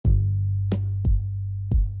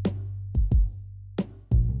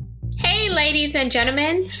ladies and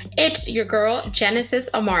gentlemen. It's your girl, Genesis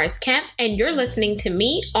Amaris Kemp, and you're listening to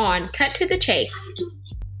me on Cut to the Chase.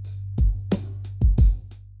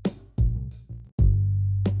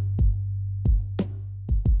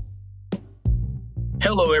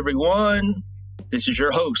 Hello, everyone. This is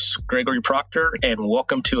your host, Gregory Proctor, and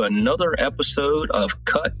welcome to another episode of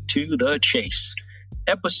Cut to the Chase.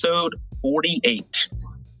 Episode 48,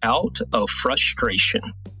 Out of Frustration.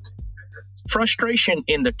 Frustration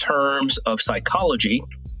in the terms of psychology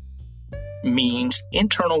means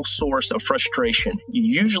internal source of frustration,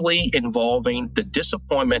 usually involving the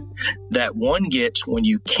disappointment that one gets when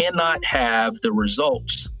you cannot have the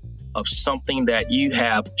results of something that you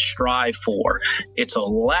have strived for. It's a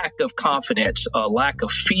lack of confidence, a lack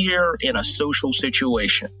of fear in a social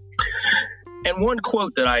situation. And one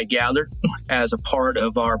quote that I gathered as a part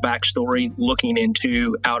of our backstory looking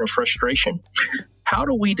into out of frustration: how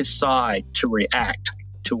do we decide to react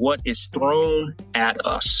to what is thrown at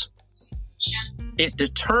us? It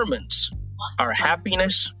determines our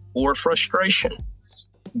happiness or frustration.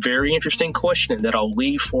 Very interesting question that I'll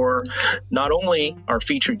leave for not only our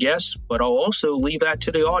featured guests, but I'll also leave that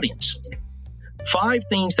to the audience. 5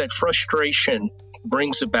 things that frustration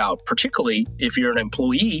brings about, particularly if you're an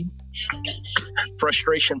employee.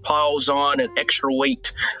 Frustration piles on an extra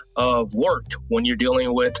weight of work when you're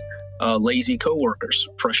dealing with lazy coworkers.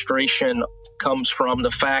 Frustration comes from the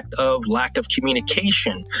fact of lack of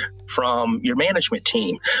communication from your management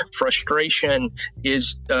team. Frustration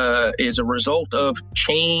is a result of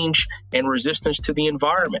change and resistance to the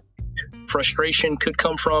environment. Frustration could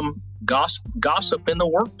come from gossip in the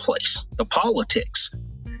workplace, the politics.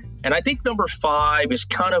 And I think number 5 is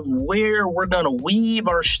kind of where we're going to weave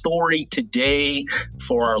our story today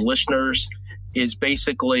for our listeners, is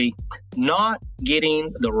basically not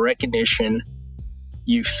getting the recognition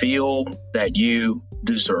you feel that you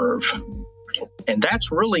deserve. And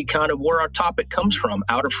that's really kind of where our topic comes from,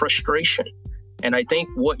 out of frustration. And I think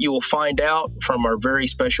what you will find out from our very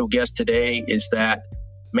special guest today is that,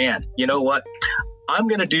 man, you know what? I'm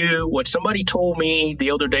going to do what somebody told me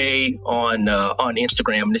the other day on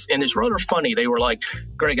Instagram. And it's rather funny. They were like,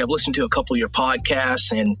 Greg, I've listened to a couple of your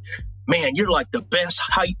podcasts, and man, you're like the best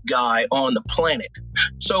hype guy on the planet.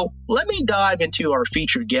 So let me dive into our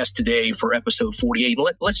featured guest today for episode 48.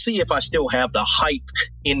 Let's see if I still have the hype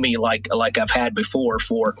in me like I've had before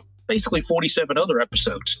for basically 47 other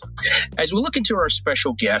episodes. As we look into our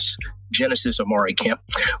special guest, Genesis Amaris Kemp,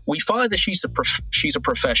 we find that she's a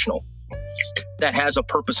professional that has a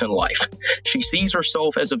purpose in life. She sees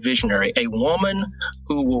herself as a visionary, a woman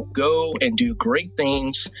who will go and do great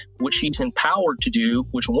things, which she's empowered to do,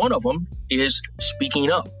 which one of them is speaking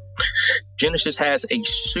up. Genesis has a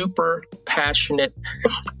super passionate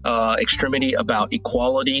extremity about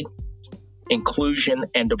equality, inclusion,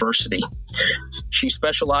 and diversity. She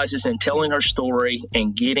specializes in telling her story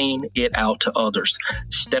and getting it out to others,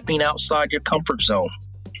 stepping outside your comfort zone.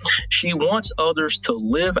 She wants others to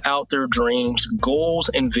live out their dreams, goals,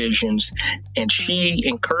 and visions, and she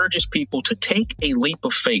encourages people to take a leap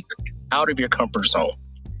of faith out of your comfort zone.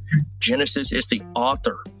 Genesis is the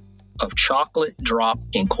author of Chocolate Drop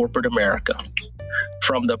in Corporate America,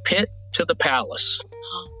 From the Pit to the Palace.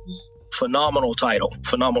 Phenomenal title.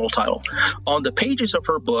 On the pages of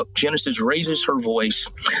her book, Genesis raises her voice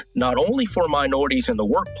not only for minorities in the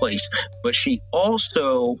workplace, but she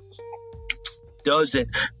also does it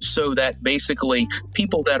so that basically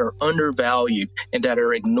people that are undervalued and that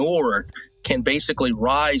are ignored can basically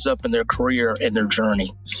rise up in their career and their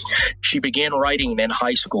journey. She began writing in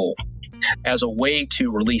high school as a way to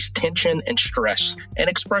release tension and stress and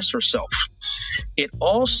express herself. It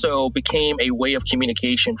also became a way of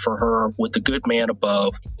communication for her with the good man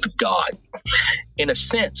above, God. In a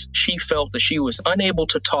sense, she felt that she was unable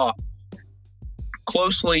to talk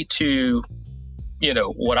closely to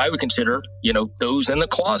what I would consider, those in the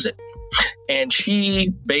closet. And she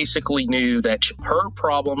basically knew that her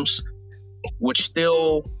problems would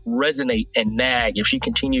still resonate and nag if she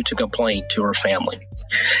continued to complain to her family.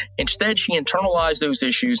 Instead, she internalized those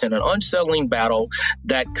issues in an unsettling battle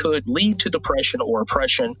that could lead to depression or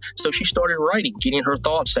oppression. So she started writing, getting her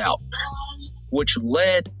thoughts out, which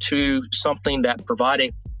led to something that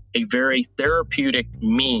provided a very therapeutic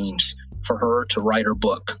means for her to write her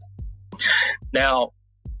book. Now,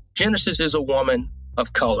 Genesis is a woman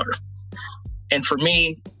of color. And for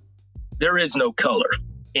me, there is no color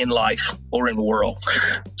in life or in the world.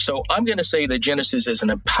 So I'm going to say that Genesis is an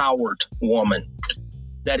empowered woman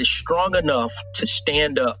that is strong enough to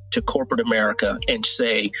stand up to corporate America and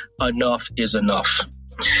say, enough is enough.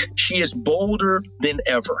 She is bolder than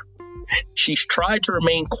ever. She's tried to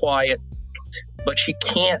remain quiet, but she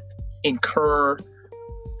can't incur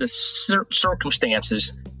the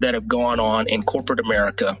circumstances that have gone on in corporate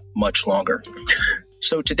America much longer.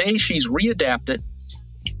 So today she's readapted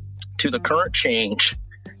to the current change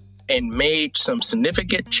and made some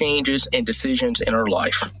significant changes and decisions in her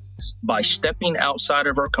life by stepping outside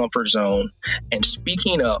of her comfort zone and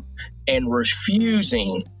speaking up and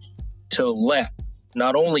refusing to let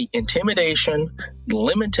not only intimidation,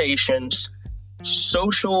 limitations,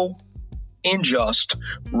 social injustice,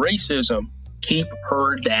 racism keep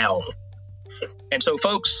her down. And so,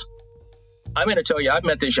 folks, I'm going to tell you, I've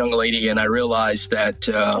met this young lady and I realized that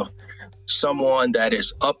someone that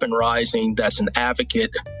is up and rising, that's an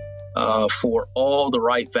advocate for all the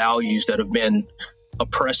right values that have been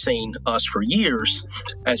oppressing us for years,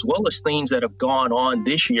 as well as things that have gone on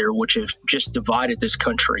this year, which have just divided this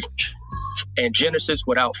country. And Genesis,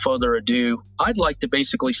 without further ado, I'd like to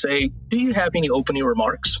basically say, do you have any opening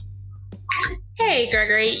remarks? Hey,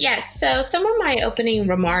 Gregory. Yes. So some of my opening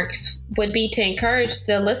remarks would be to encourage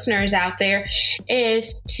the listeners out there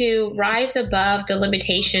is to rise above the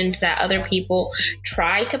limitations that other people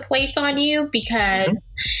try to place on you, because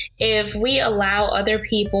if we allow other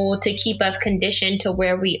people to keep us conditioned to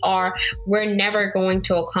where we are, we're never going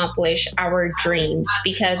to accomplish our dreams,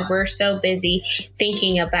 because we're so busy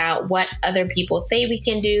thinking about what other people say we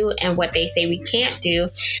can do and what they say we can't do.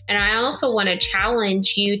 And I also want to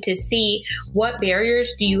challenge you to see what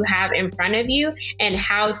barriers do you have in front of you and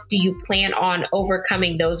how do you plan on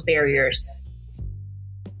overcoming those barriers.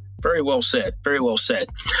 Very well said. Very well said.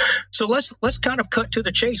 So let's kind of cut to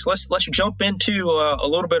the chase. Let's jump into a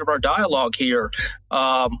little bit of our dialogue here.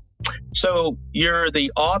 So you're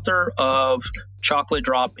the author of Chocolate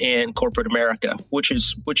Drop in Corporate America, which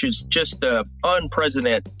is just the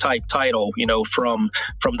unprecedented type title, from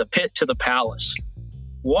the pit to the palace.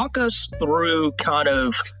 Walk us through kind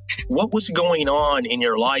of what was going on in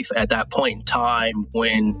your life at that point in time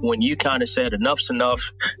when you kind of said enough's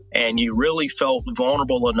enough and you really felt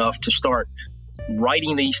vulnerable enough to start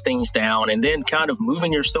writing these things down and then kind of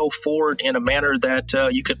moving yourself forward in a manner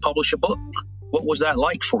that you could publish a book. What was that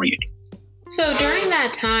like for you? So during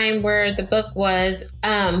that time where the book was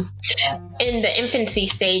in the infancy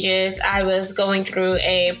stages, I was going through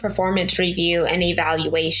a performance review and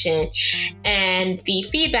evaluation. And the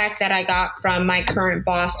feedback that I got from my current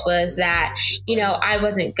boss was that, I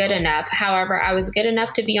wasn't good enough. However, I was good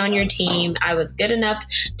enough to be on your team. I was good enough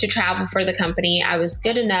to travel for the company. I was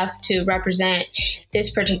good enough to represent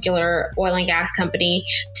this particular oil and gas company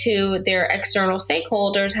to their external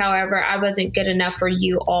stakeholders. However, I wasn't good enough for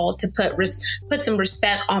you all to put some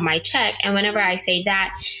respect on my check. And whenever I say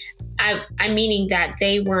that, I'm meaning that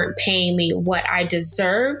they weren't paying me what I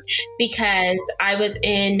deserved because I was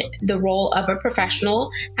in the role of a professional.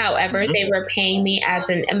 However, they were paying me as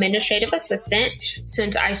an administrative assistant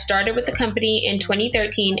since I started with the company in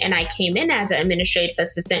 2013 and I came in as an administrative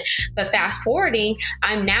assistant. But fast forwarding,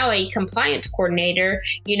 I'm now a compliance coordinator,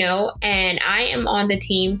 and I am on the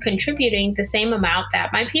team contributing the same amount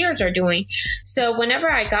that my peers are doing. So whenever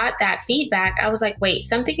I got that feedback, I was like, wait,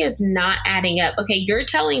 something is not adding up. Okay, you're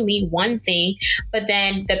telling me one thing, but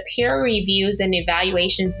then the peer reviews and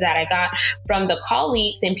evaluations that I got from the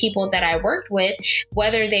colleagues and people that I worked with,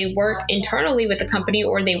 whether they worked internally with the company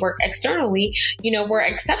or they work externally, were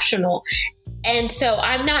exceptional. And so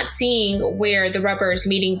I'm not seeing where the rubber is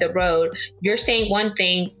meeting the road. You're saying one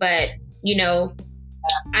thing, but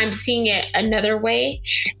I'm seeing it another way.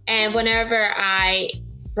 And whenever I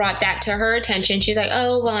brought that to her attention, she's like,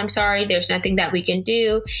 oh, well, I'm sorry. There's nothing that we can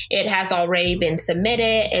do. It has already been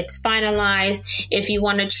submitted. It's finalized. If you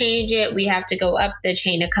want to change it, we have to go up the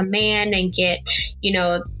chain of command and get,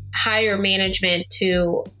 higher management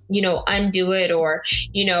to, undo it or,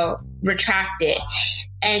 retract it.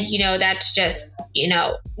 And, that's just,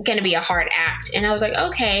 going to be a hard act. And I was like,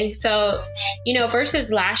 okay, so,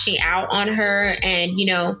 versus lashing out on her and,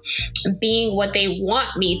 being what they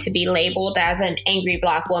want me to be labeled as an angry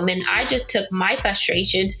Black woman, I just took my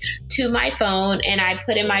frustrations to my phone and I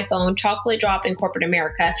put in my phone Chocolate Drop in Corporate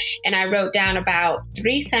America. And I wrote down about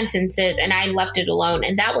 3 sentences and I left it alone.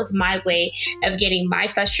 And that was my way of getting my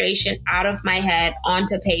frustration out of my head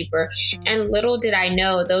onto paper. And little did I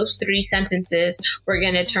know those 3 sentences were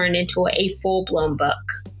going to turn into a full-blown book.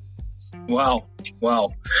 Wow.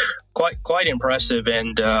 Quite impressive.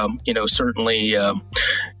 And, certainly,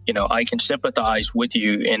 I can sympathize with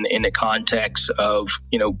you in the context of,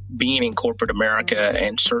 being in corporate America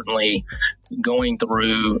and certainly going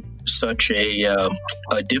through such a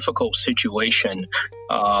difficult situation.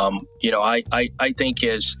 I think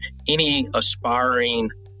as any aspiring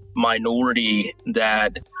minority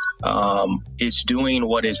that is doing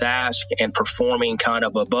what is asked and performing kind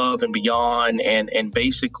of above and beyond, and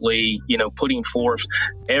basically, putting forth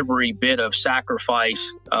every bit of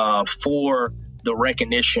sacrifice for the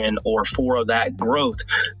recognition or for that growth.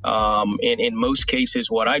 In most cases,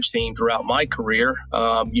 what I've seen throughout my career,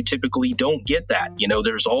 you typically don't get that.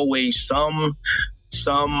 There's always some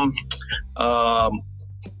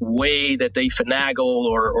way that they finagle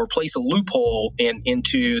or place a loophole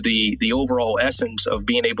into the overall essence of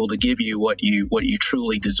being able to give you what you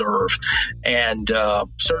truly deserve. And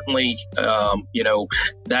certainly,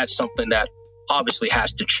 that's something that obviously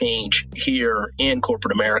has to change here in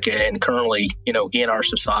corporate America and currently, in our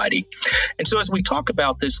society. And so as we talk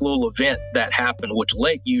about this little event that happened, which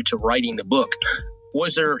led you to writing the book,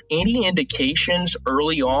 was there any indications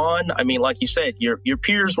early on? I mean, like you said, your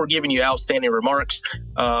peers were giving you outstanding remarks.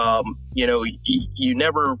 You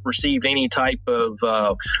never received any type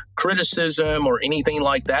of criticism or anything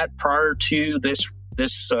like that prior to this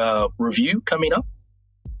review coming up?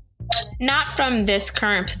 Not from this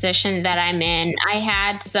current position that I'm in. I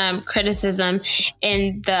had some criticism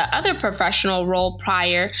in the other professional role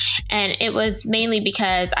prior, and it was mainly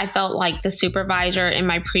because I felt like the supervisor in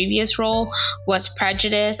my previous role was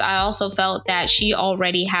prejudiced. I also felt that she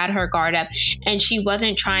already had her guard up and she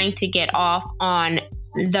wasn't trying to get off on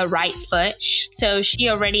the right foot. So she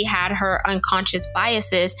already had her unconscious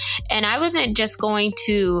biases, and I wasn't just going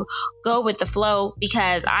to go with the flow,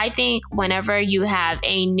 because I think whenever you have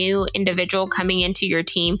a new individual coming into your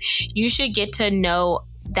team, you should get to know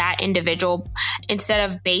that individual instead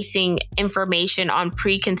of basing information on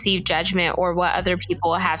preconceived judgment or what other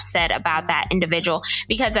people have said about that individual,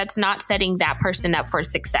 because that's not setting that person up for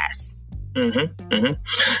success.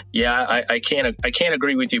 Yeah, I can't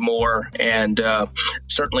agree with you more. And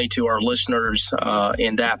certainly to our listeners,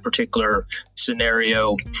 in that particular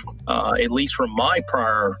scenario, at least from my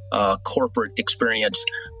prior corporate experience,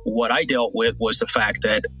 what I dealt with was the fact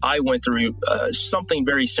that I went through something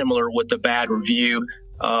very similar with the bad review.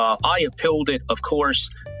 I appealed it, of course.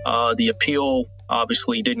 The appeal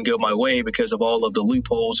obviously didn't go my way because of all of the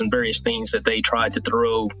loopholes and various things that they tried to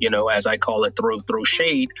throw, as I call it, throw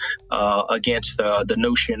shade against the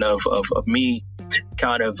notion of me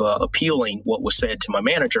kind of appealing what was said to my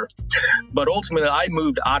manager. But ultimately, I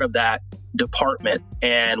moved out of that department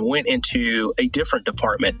and went into a different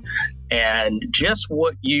department. And just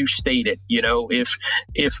what you stated,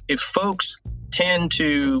 if folks tend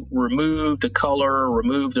to remove the color,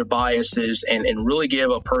 remove their biases, and really give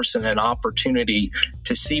a person an opportunity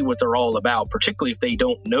to see what they're all about, particularly if they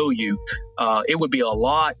don't know you, it would be a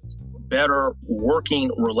lot better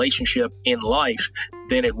working relationship in life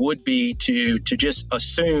than it would be to just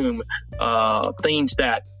assume things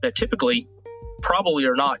that typically probably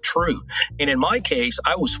are not true. And in my case,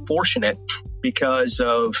 I was fortunate because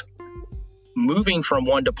of moving from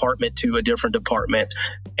one department to a different department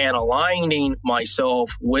and aligning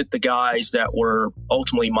myself with the guys that were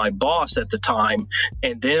ultimately my boss at the time,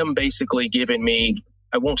 and them basically giving me,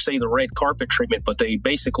 I won't say the red carpet treatment, but they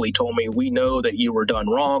basically told me, we know that you were done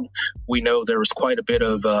wrong. We know there was quite a bit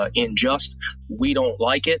of unjust. We don't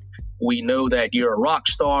like it. We know that you're a rock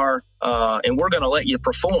star, and we're going to let you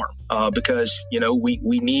perform because,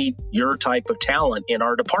 we need your type of talent in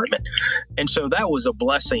our department. And so that was a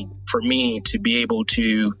blessing for me to be able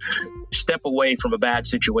to step away from a bad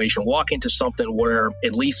situation, walk into something where,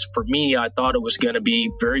 at least for me, I thought it was going to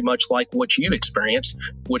be very much like what you experienced,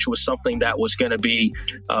 which was something that was going to be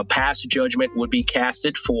past judgment would be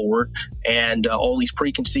casted forward, and all these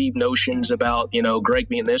preconceived notions about, Greg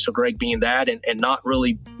being this or Greg being that, and not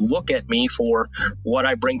really look at me for what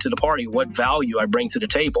I bring to the party, what value I bring to the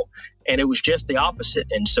table. And it was just the opposite.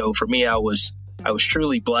 And so for me, I was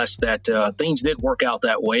truly blessed that things did work out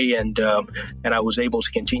that way, and I was able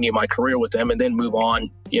to continue my career with them and then move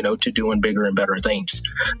on, to doing bigger and better things.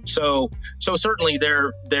 So certainly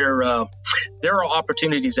there are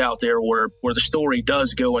opportunities out there where the story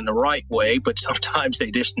does go in the right way, but sometimes they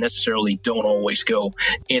just necessarily don't always go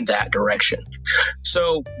in that direction.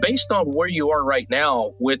 So based on where you are right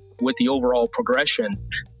now with the overall progression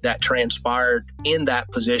that transpired in that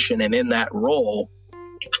position and in that role,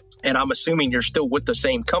 and I'm assuming you're still with the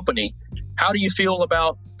same company, how do you feel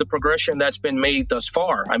about the progression that's been made thus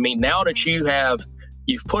far? I mean, now that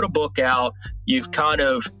you've put a book out, you've kind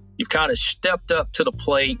of stepped up to the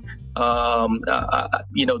plate.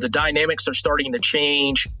 The dynamics are starting to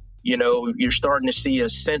change. You're starting to see a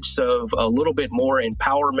sense of a little bit more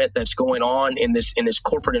empowerment that's going on in this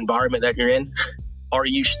corporate environment that you're in. Are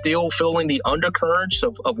you still feeling the undercurrents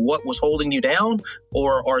of what was holding you down,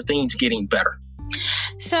 or are things getting better?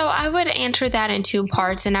 So I would answer that in two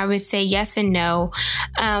parts, and I would say yes and no.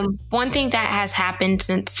 One thing that has happened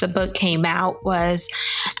since the book came out was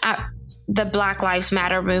the Black Lives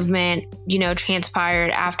Matter movement,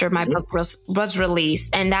 transpired after my book was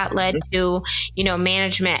released. And that led to,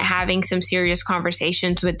 management having some serious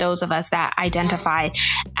conversations with those of us that identify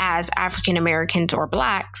as African Americans or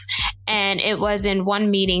Blacks. And it was in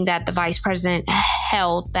one meeting that the vice president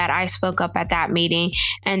held that I spoke up at that meeting.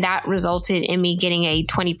 And that resulted in me getting a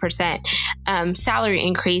 20% salary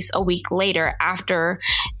increase a week later, after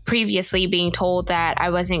previously being told that I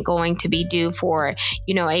wasn't going to be due for,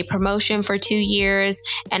 a promotion for 2 years,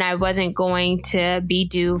 and I wasn't going to be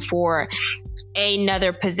due for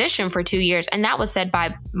another position for 2 years. And that was said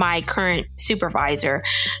by my current supervisor.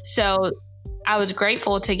 So I was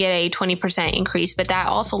grateful to get a 20% increase, but that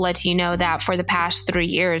also lets you know that for the past 3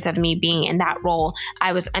 years of me being in that role,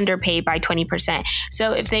 I was underpaid by 20%.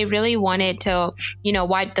 So if they really wanted to,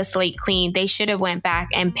 wipe the slate clean, they should have went back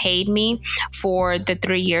and paid me for the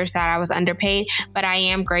 3 years that I was underpaid. But I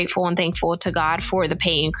am grateful and thankful to God for the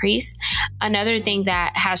pay increase. Another thing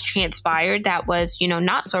that has transpired that was,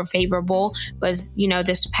 not so favorable was,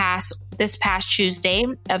 this past Tuesday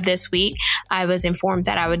of this week, I was informed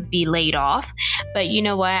that I would be laid off. But you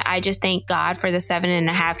know what? I just thank God for the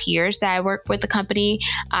 7.5 years that I worked with the company.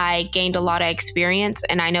 I gained a lot of experience,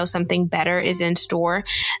 and I know something better is in store.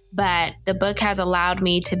 But the book has allowed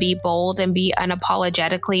me to be bold and be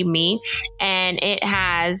unapologetically me. And it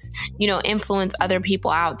has, influenced other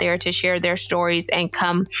people out there to share their stories and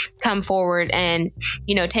come forward and,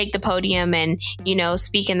 take the podium and,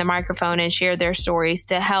 speak in the microphone and share their stories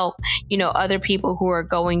to help, other people who are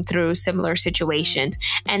going through similar situations.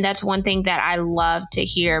 And that's one thing that I love to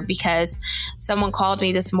hear, because someone called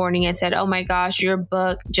me this morning and said, "Oh my gosh, your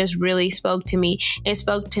book just really spoke to me. It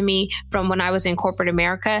spoke to me from when I was in corporate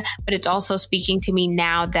America, but it's also speaking to me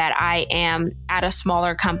now that I am at a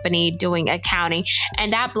smaller company doing accounting."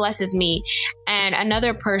 And that blesses me. And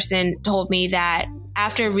another person told me that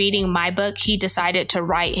after reading my book, he decided to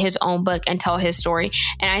write his own book and tell his story.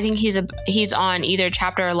 And I think he's on either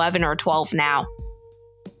chapter 11 or 12 now.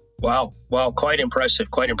 Wow. Quite impressive.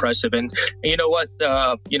 And you know what?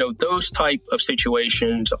 Those type of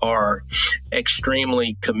situations are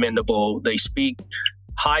extremely commendable. They speak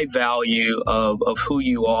high value of who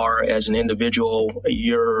you are as an individual,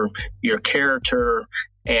 your character,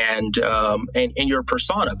 and your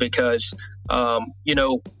persona, because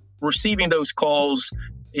receiving those calls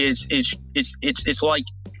it's like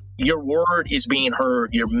your word is being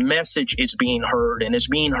heard, your message is being heard, and it's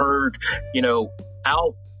being heard,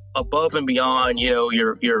 out above and beyond,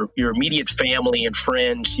 your immediate family and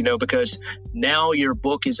friends, because now your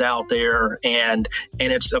book is out there, and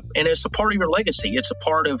it's a part of your legacy. It's a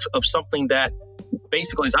part of something that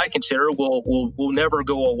basically, as I consider, will never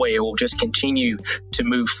go away. It will just continue to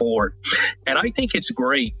move forward. And I think it's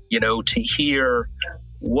great, to hear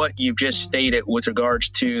what you've just stated with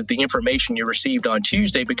regards to the information you received on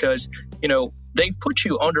Tuesday, because, they've put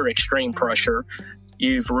you under extreme pressure.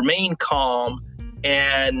 You've remained calm,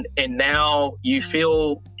 and now you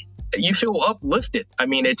feel uplifted. I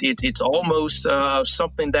mean, it's almost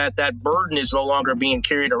something that burden is no longer being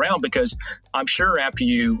carried around, because I'm sure after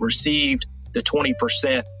you received the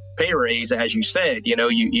 20% pay raise, as you said,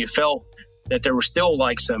 you felt that there was still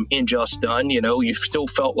like some injustice done. You still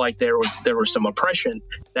felt like there was some oppression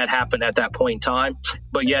that happened at that point in time,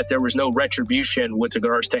 but yet there was no retribution with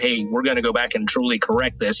regards to, hey, we're going to go back and truly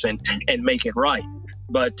correct this and make it right.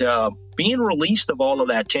 But being released of all of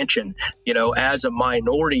that tension, as a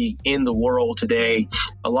minority in the world today,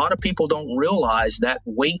 a lot of people don't realize that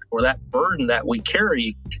weight or that burden that we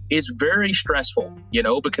carry is very stressful,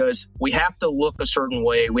 because we have to look a certain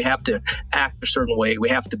way. We have to act a certain way. We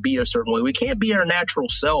have to be a certain way. We can't be our natural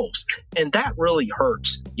selves. And that really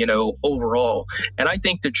hurts, overall. And I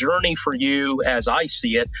think the journey for you, as I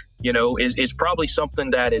see it, is probably something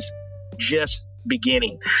that is just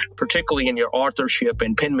beginning, particularly in your authorship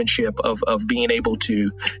and penmanship of being able to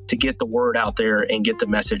get the word out there and get the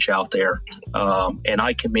message out there. And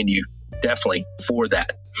I commend you definitely for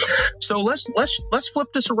that. So let's flip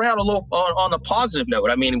this around a little on a positive note.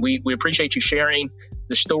 I mean, we appreciate you sharing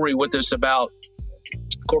the story with us about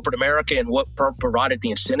corporate America and what provided the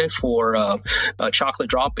incentive for Chocolate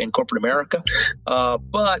Drop in corporate America.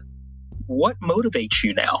 But what motivates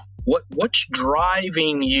you now? What's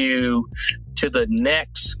driving you to the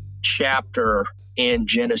next chapter in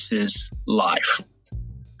Genesis life?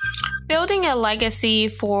 building a legacy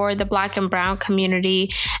for the Black and Brown community,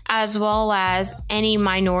 as well as any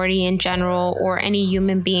minority in general, or any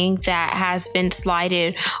human being that has been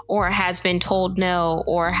slighted or has been told no,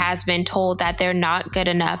 or has been told that they're not good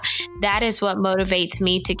enough. That is what motivates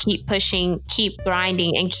me to keep pushing, keep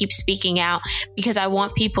grinding, and keep speaking out, because I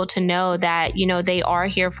want people to know that, they are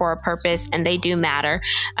here for a purpose and they do matter.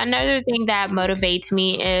 Another thing that motivates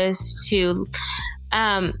me is to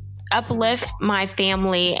uplift my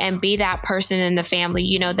family and be that person in the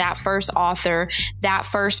family, that first author, that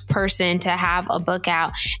first person to have a book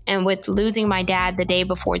out. And with losing my dad the day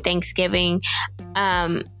before Thanksgiving,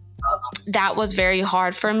 that was very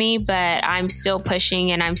hard for me, but I'm still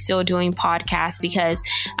pushing and I'm still doing podcasts, because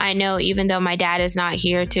I know even though my dad is not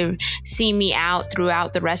here to see me out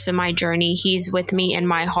throughout the rest of my journey, he's with me in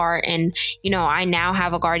my heart. And, I now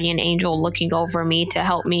have a guardian angel looking over me to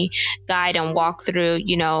help me guide and walk through,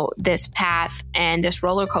 this path and this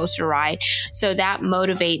roller coaster ride. So that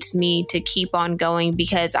motivates me to keep on going,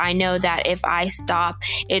 because I know that if I stop,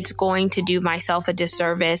 it's going to do myself a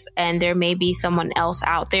disservice, and there may be someone else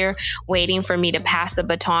out there waiting for me to pass the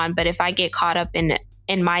baton. But if I get caught up in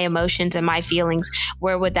my emotions and my feelings,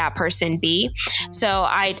 where would that person be? So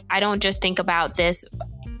I don't just think about this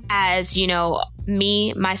as,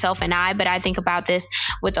 me, myself, and I, but I think about this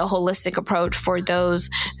with a holistic approach for those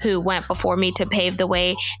who went before me to pave the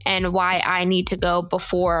way, and why I need to go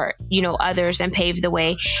before, others and pave the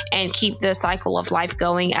way and keep the cycle of life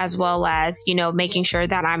going, as well as, making sure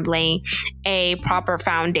that I'm laying a proper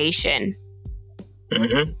foundation.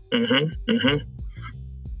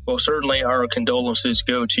 Well, certainly our condolences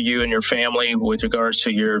go to you and your family with regards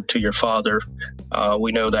to your father.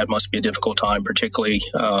 We know that must be a difficult time, particularly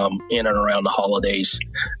in and around the holidays.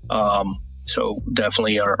 So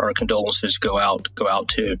definitely our condolences go out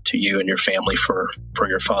to you and your family for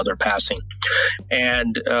your father passing.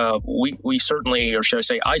 And we certainly, or should I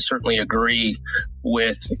say, I certainly agree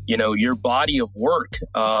with, your body of work.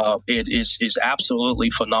 It is absolutely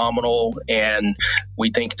phenomenal. And we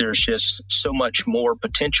think there's just so much more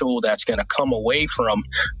potential that's going to come away from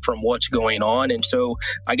what's going on. And so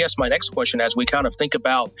I guess my next question, as we kind of think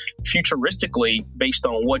about futuristically based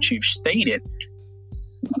on what you've stated,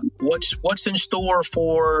 what's in store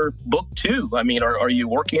for book 2? I mean, are you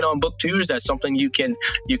working on book 2? Is that something you can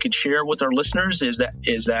share with our listeners? Is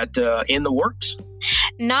that in the works?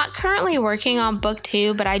 Not currently working on book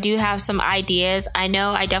 2, but I do have some ideas. I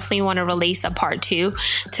know I definitely want to release a part 2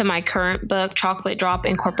 to my current book, Chocolate Drop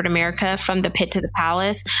in Corporate America, From the Pit to the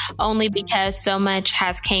Palace, only because so much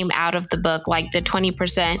has came out of the book, like the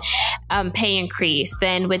 20% pay increase.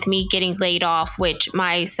 Then with me getting laid off, which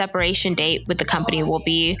my separation date with the company will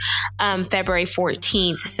be February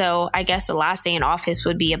 14th. So I guess the last day in office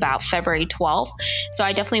would be about February 12th. So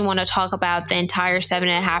I definitely want to talk about the entire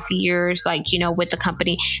 7.5 years, with the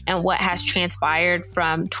company, and what has transpired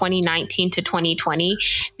from 2019 to 2020,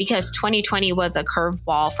 because 2020 was a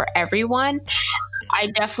curveball for everyone. I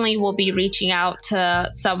definitely will be reaching out to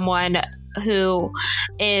someone who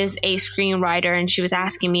is a screenwriter, and she was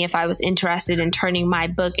asking me if I was interested in turning my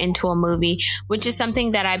book into a movie, which is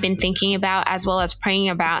something that I've been thinking about as well as praying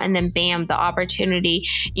about. And then bam, the opportunity,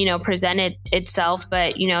 presented itself.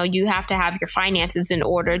 But, you have to have your finances in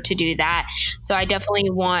order to do that. So I definitely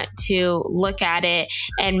want to look at it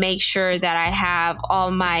and make sure that I have all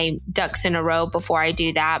my ducks in a row before I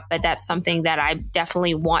do that. But that's something that I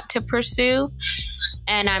definitely want to pursue.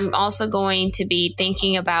 And I'm also going to be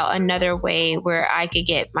thinking about another way where I could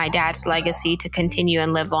get my dad's legacy to continue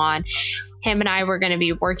and live on. Him and I were going to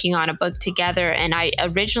be working on a book together, and I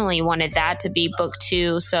originally wanted that to be book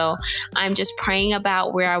 2. So I'm just praying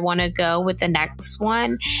about where I want to go with the next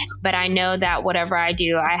one. But I know that whatever I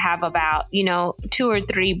do, I have about, 2 or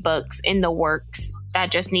 3 books in the works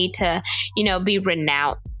that just need to, be written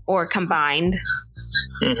out or combined.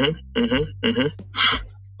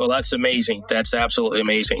 Well, that's amazing. That's absolutely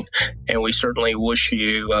amazing. And we certainly wish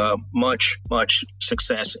you much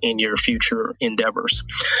success in your future endeavors.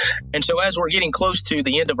 And so as we're getting close to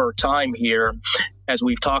the end of our time here, as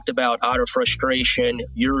we've talked about out of frustration,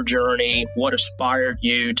 your journey, what inspired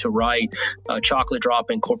you to write Chocolate Drop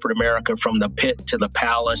in Corporate America, From the Pit to the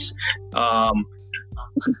Palace,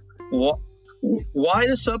 why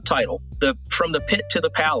the subtitle, From the Pit to the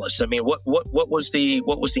Palace? I mean, what was the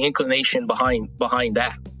inclination behind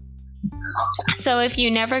that? So if you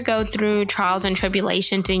never go through trials and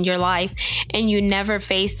tribulations in your life, and you never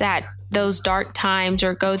face those dark times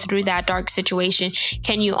or go through that dark situation,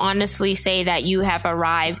 can you honestly say that you have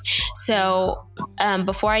arrived? So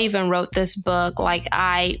before I even wrote this book, like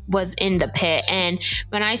I was in the pit. And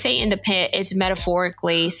when I say in the pit, it's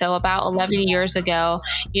metaphorically. So about 11 years ago,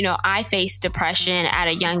 I faced depression at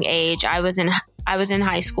a young age. I was in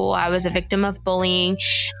high school. I was a victim of bullying,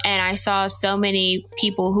 and I saw so many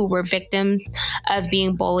people who were victims of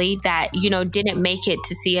being bullied that, didn't make it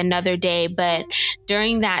to see another day. But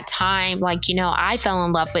during that time, I fell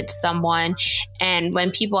in love with someone. And when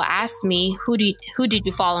people asked me, who did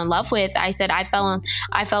you fall in love with? I said, I fell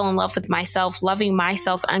in love with myself, loving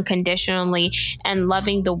myself unconditionally and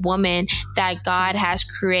loving the woman that God has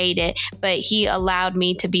created. But he allowed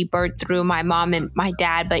me to be birthed through my mom and my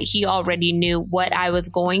dad, but he already knew what I was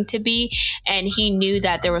going to be, and he knew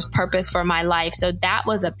that there was purpose for my life. So that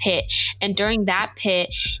was a pit. And during that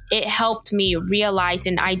pit, it helped me realize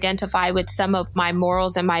and identify with some of my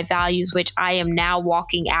morals and my values, which I am now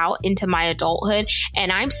walking out into my adulthood.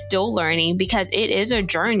 And I'm still learning because it is a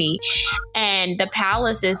journey. And the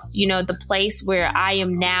palace is, the place where I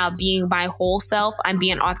am now being my whole self. I'm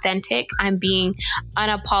being authentic. I'm being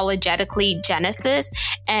unapologetically Genesis.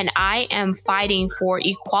 And I am fighting for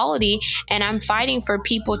equality, and I'm fighting for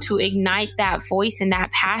people to ignite that voice and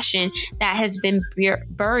that passion that has been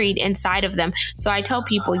buried inside of them. So I tell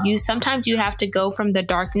people, sometimes you have to go from the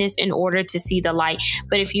darkness in order to see the light.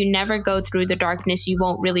 But if you never go through the darkness, you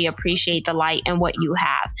won't really appreciate the light and what you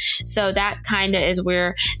have. So that kind of is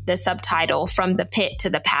where the subtitle From the Pit to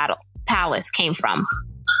the Palace came from.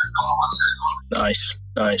 Nice.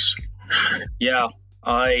 Yeah,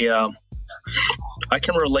 I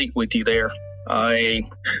can relate with you there.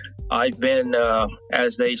 I've been,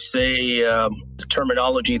 as they say, the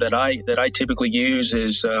terminology that I typically use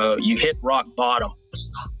is you hit rock bottom,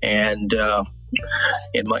 and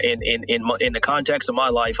in the context of my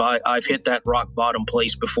life, I've hit that rock bottom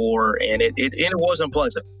place before, and it wasn't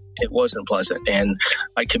pleasant. It wasn't pleasant, and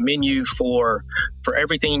I commend you for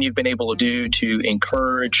everything you've been able to do to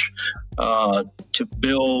encourage, to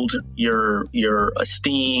build your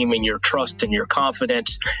esteem and your trust and your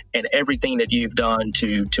confidence, and everything that you've done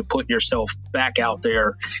to put yourself back out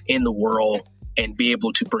there in the world and be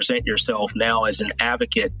able to present yourself now as an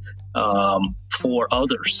advocate for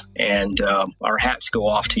others. And our hats go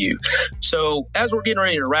off to you. So as we're getting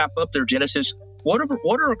ready to wrap up there, Genesis, what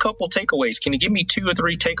are a couple takeaways? Can you give me 2 or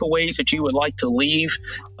 3 takeaways that you would like to leave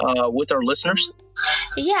with our listeners?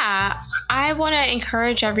 Yeah, I want to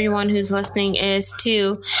encourage everyone who's listening is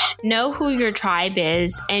to know who your tribe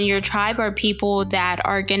is. And your tribe are people that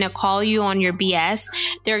are going to call you on your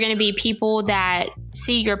BS. They're going to be people that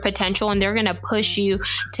see your potential, and they're going to push you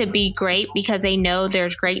to be great because they know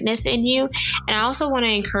there's greatness in you. And I also want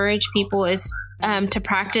to encourage people is to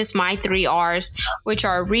practice my 3 R's, which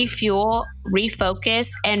are refuel, refocus,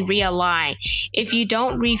 and realign. If you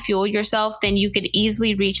don't refuel yourself, then you could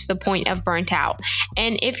easily reach the point of burnt out.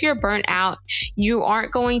 And if you're burnt out, you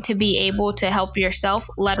aren't going to be able to help yourself,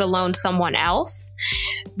 let alone someone else.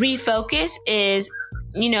 Refocus is,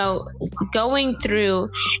 going through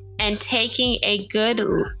and taking a good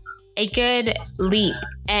leap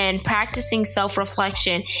and practicing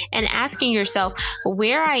self-reflection and asking yourself,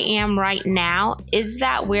 where I am right now, is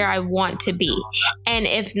that where I want to be? And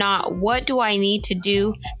if not, what do I need to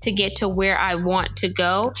do to get to where I want to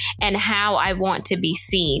go and how I want to be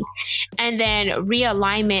seen? And then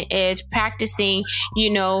realignment is practicing,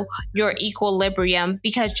 your equilibrium,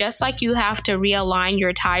 because just like you have to realign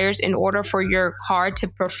your tires in order for your car to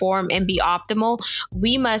perform and be optimal,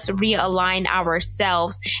 we must realign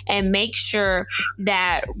ourselves and make sure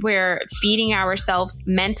that we're feeding ourselves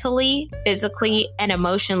mentally, physically, and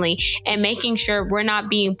emotionally, and making sure we're not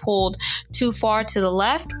being pulled too far to the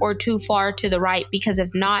left or too far to the right, because if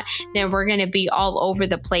not, then we're going to be all over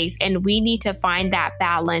the place. And we need to find that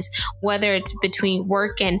balance, whether it's between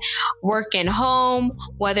work and home,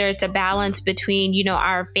 whether it's a balance between,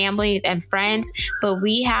 our family and friends, but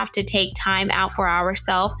we have to take time out for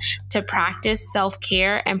ourselves to practice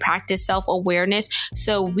self-care and practice self-awareness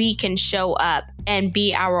so we can show up and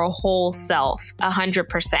be our whole self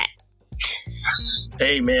 100%.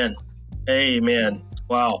 Amen.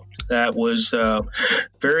 Wow. That was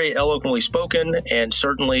very eloquently spoken, and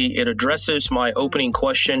certainly it addresses my opening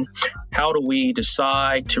question. How do we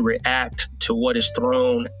decide to react to what is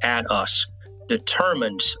thrown at us?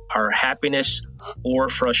 Determines our happiness or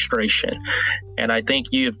frustration. And I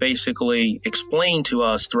think you have basically explained to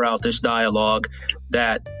us throughout this dialogue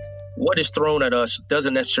that what is thrown at us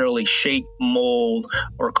doesn't necessarily shape, mold,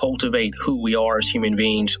 or cultivate who we are as human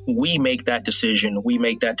beings. We make that decision. We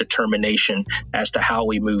make that determination as to how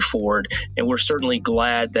we move forward. And we're certainly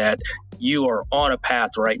glad that you are on a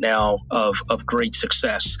path right now of great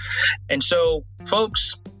success. And so,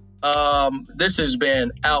 folks, This has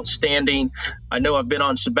been outstanding. I know I've been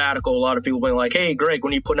on sabbatical. A lot of people have been like, hey, Greg,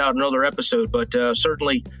 when are you putting out another episode? But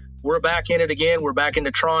certainly we're back in it again. We're back in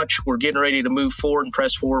the tranche. We're getting ready to move forward and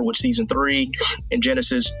press forward with season 3 in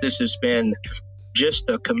Genesis. This has been just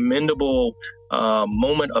a commendable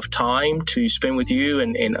moment of time to spend with you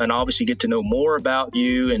and obviously get to know more about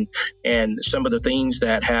you and some of the things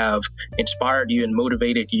that have inspired you and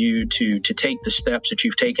motivated you to take the steps that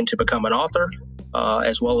you've taken to become an author,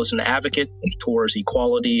 as well as an advocate towards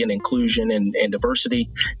equality and inclusion and diversity,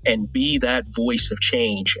 and be that voice of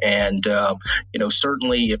change. And,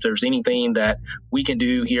 certainly if there's anything that we can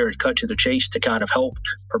do here at Cut to the Chase to kind of help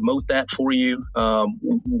promote that for you,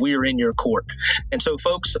 we're in your court. And so,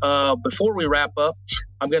 folks, before we wrap up,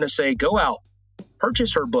 I'm going to say go out,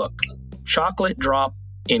 purchase her book, Chocolate Drop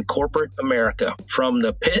in Corporate America, From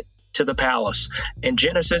the Pit to the Palace. In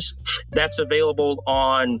Genesis, that's available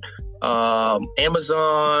on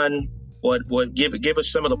Amazon. Give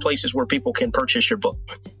us some of the places where people can purchase your book.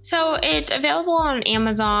 So it's available on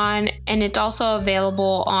Amazon, and it's also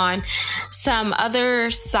available on some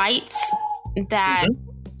other sites that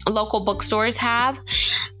local bookstores have.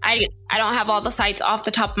 I don't have all the sites off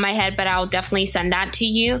the top of my head, but I'll definitely send that to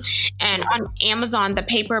you. And on Amazon, the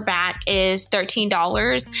paperback is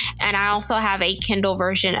 $13, and I also have a Kindle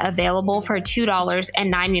version available for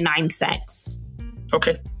 $2.99.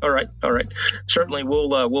 Okay. All right. Certainly,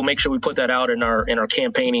 we'll make sure we put that out in our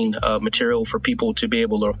campaigning material for people to be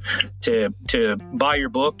able to buy your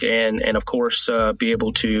book and of course be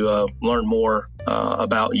able to learn more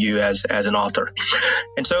about you as an author.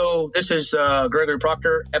 And so this is Gregory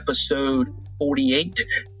Proctor, episode 48,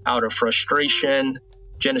 Out of Frustration.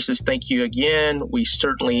 Genesis, thank you again. We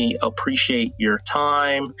certainly appreciate your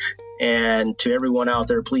time. And to everyone out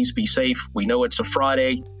there, please be safe. We know it's a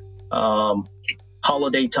Friday.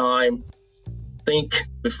 Holiday time. Think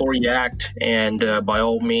before you act, and by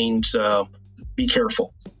all means, be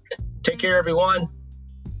careful. Take care, everyone.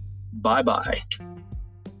 Bye-bye.